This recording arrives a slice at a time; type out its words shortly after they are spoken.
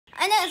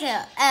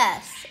안녕하세요.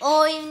 S.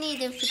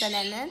 오입니다.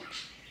 시간에는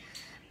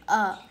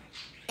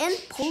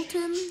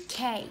important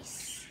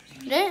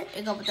case를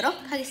읽어보도록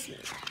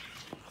하겠습니다.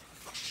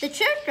 The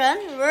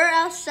children were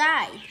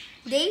outside.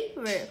 They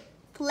were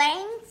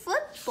playing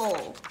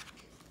football.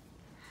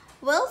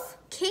 Wolf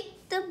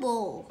kicked the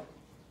ball.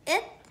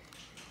 It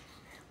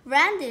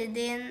landed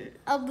in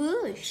a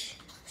bush.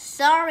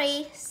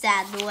 Sorry,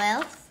 said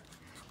Wolf.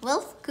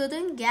 Wolf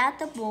couldn't get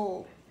the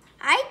ball.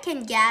 I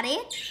can get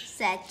it,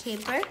 said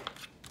Keeper.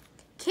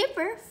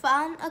 Keeper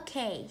found a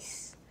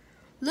case.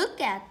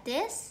 Look at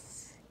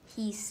this,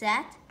 he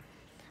said.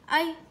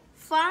 I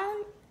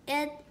found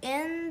it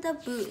in the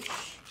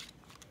bush.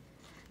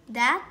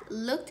 Dad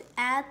looked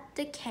at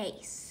the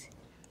case.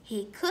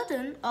 He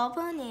couldn't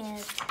open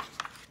it.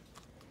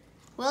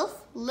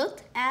 Wolf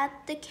looked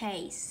at the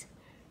case.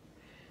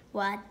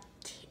 What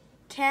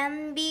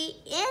can be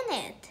in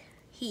it?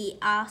 He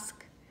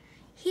asked.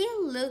 He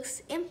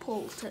looks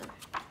important.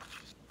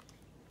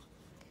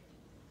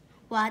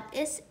 What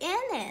is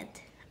in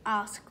it?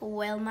 asked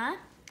Wilma.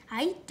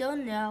 I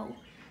don't know,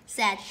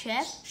 said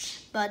Chip,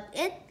 but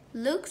it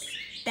looks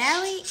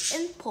very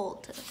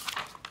important.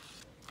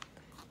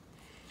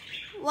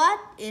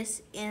 What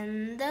is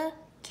in the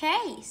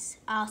case?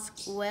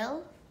 asked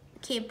Will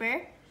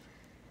Keeper.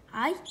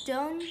 I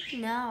don't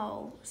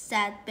know,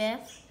 said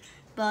Biff,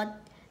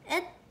 but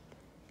it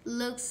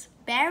looks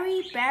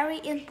very,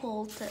 very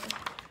important.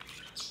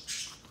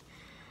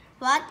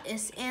 What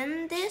is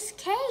in this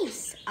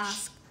case?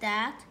 asked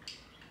Dad.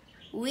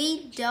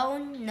 We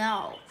don't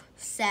know,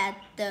 said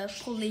the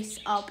police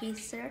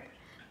officer,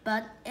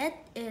 but it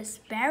is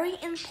very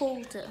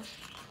important.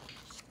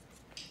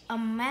 A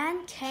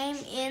man came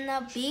in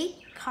a big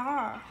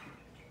car.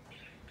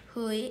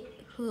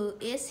 Who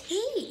is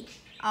he?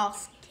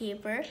 asked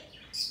Keeper.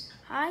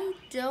 I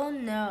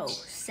don't know,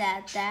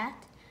 said Dad,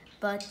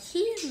 but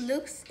he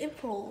looks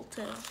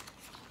important.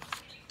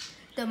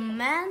 The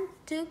man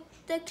took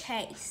the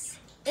case.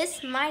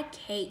 It's my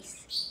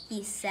case,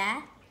 he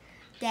said.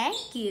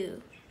 Thank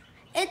you.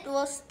 It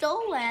was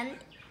stolen.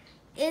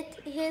 It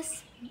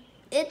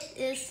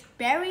is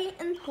very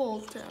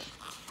important.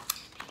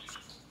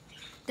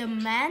 The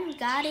man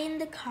got in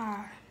the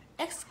car.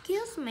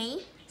 Excuse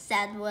me,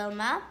 said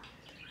Wilma.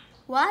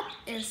 What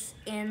is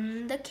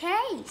in the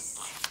case?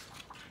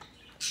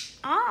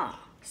 Ah,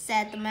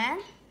 said the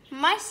man.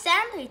 My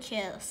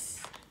sandwiches.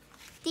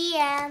 The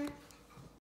end.